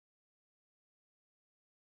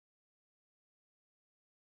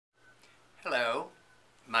Hello,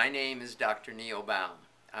 my name is Dr. Neil Baum.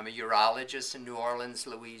 I'm a urologist in New Orleans,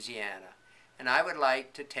 Louisiana, and I would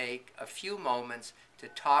like to take a few moments to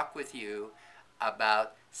talk with you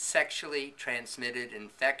about sexually transmitted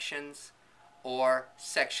infections or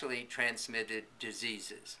sexually transmitted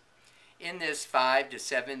diseases. In this 5 to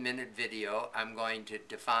 7 minute video, I'm going to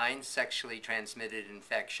define sexually transmitted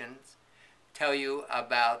infections, tell you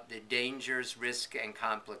about the dangers, risks, and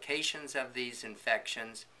complications of these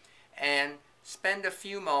infections, and spend a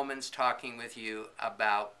few moments talking with you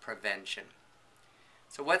about prevention.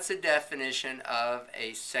 So what's the definition of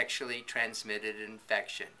a sexually transmitted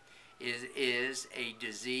infection? It is a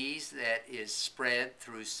disease that is spread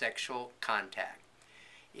through sexual contact.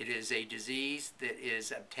 It is a disease that is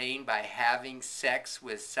obtained by having sex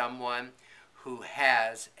with someone who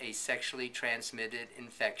has a sexually transmitted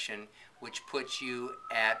infection, which puts you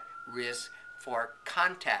at risk for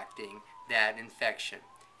contacting that infection.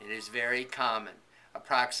 It is very common.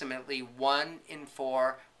 Approximately 1 in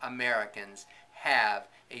 4 Americans have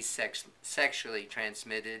a sexually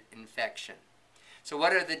transmitted infection. So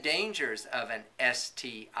what are the dangers of an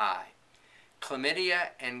STI?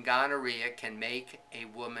 Chlamydia and gonorrhea can make a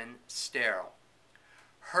woman sterile.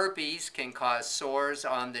 Herpes can cause sores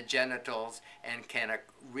on the genitals and can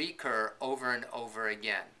recur over and over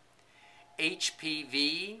again.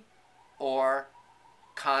 HPV or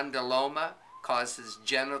condyloma causes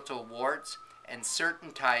genital warts, and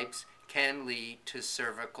certain types can lead to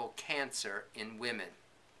cervical cancer in women.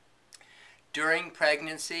 During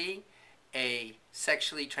pregnancy, a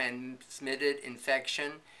sexually transmitted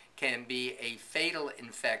infection can be a fatal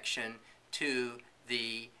infection to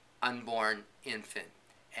the unborn infant,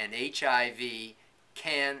 and HIV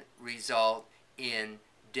can result in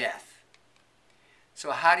death.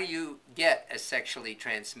 So how do you get a sexually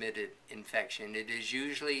transmitted infection? It is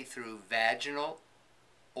usually through vaginal,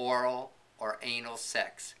 oral, or anal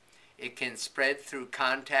sex. It can spread through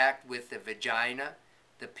contact with the vagina,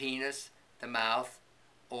 the penis, the mouth,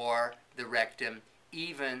 or the rectum,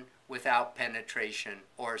 even without penetration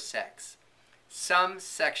or sex. Some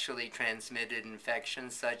sexually transmitted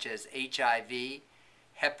infections, such as HIV,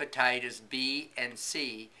 hepatitis B and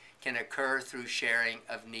C, can occur through sharing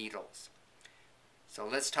of needles. So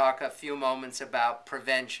let's talk a few moments about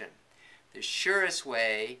prevention. The surest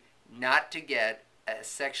way not to get a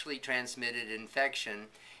sexually transmitted infection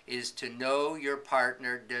is to know your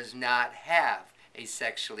partner does not have a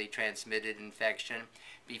sexually transmitted infection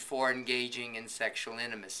before engaging in sexual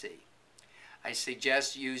intimacy. I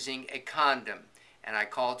suggest using a condom, and I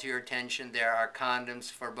call to your attention there are condoms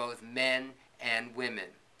for both men and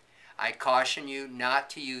women. I caution you not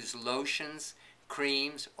to use lotions,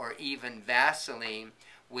 creams, or even Vaseline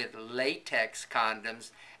with latex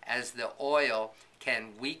condoms, as the oil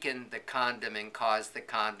can weaken the condom and cause the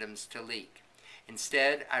condoms to leak.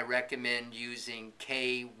 Instead, I recommend using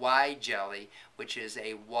KY jelly, which is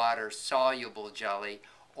a water-soluble jelly,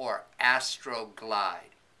 or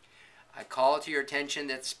Astroglide. I call to your attention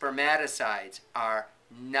that spermaticides are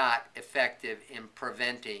not effective in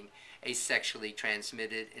preventing a sexually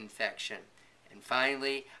transmitted infection. And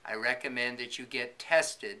finally, I recommend that you get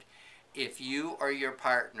tested if you or your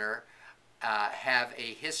partner have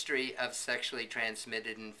a history of sexually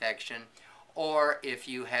transmitted infection, or if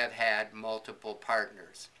you have had multiple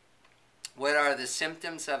partners. What are the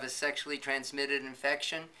symptoms of a sexually transmitted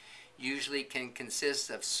infection? Usually can consist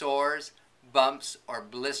of sores, bumps, or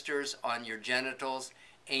blisters on your genitals,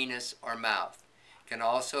 anus, or mouth. Can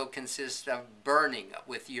also consist of burning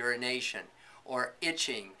with urination or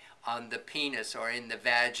itching on the penis or in the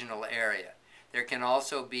vaginal area. There can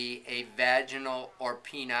also be a vaginal or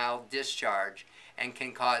penile discharge and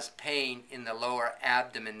can cause pain in the lower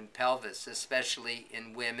abdomen and pelvis, especially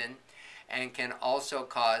in women, and can also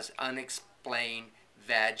cause unexplained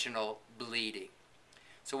vaginal bleeding.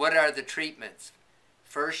 So what are the treatments?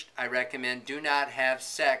 First, I recommend do not have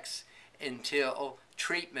sex until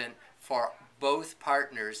treatment for both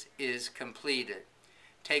partners is completed.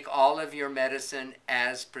 Take all of your medicine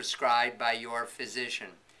as prescribed by your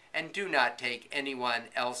physician, and do not take anyone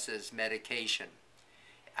else's medication.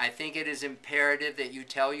 I think it is imperative that you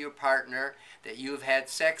tell your partner that you've had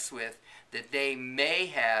sex with that they may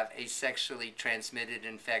have a sexually transmitted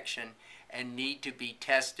infection and need to be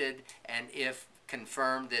tested, and if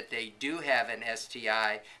confirmed that they do have an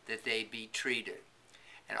STI, that they be treated.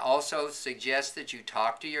 And also suggest that you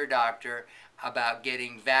talk to your doctor about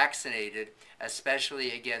getting vaccinated,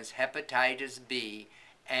 especially against hepatitis B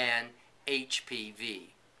and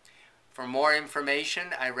HPV. For more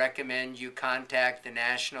information, I recommend you contact the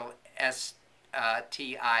National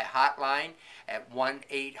STI hotline at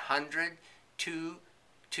 1-800-2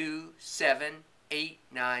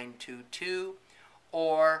 877-227-8922,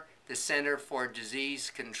 or the Center for Disease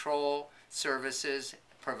Control Services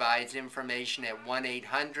provides information at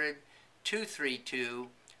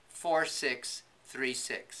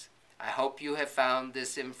 1-800-232-4636. I hope you have found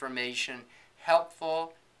this information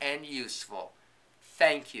helpful and useful.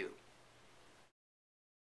 Thank you.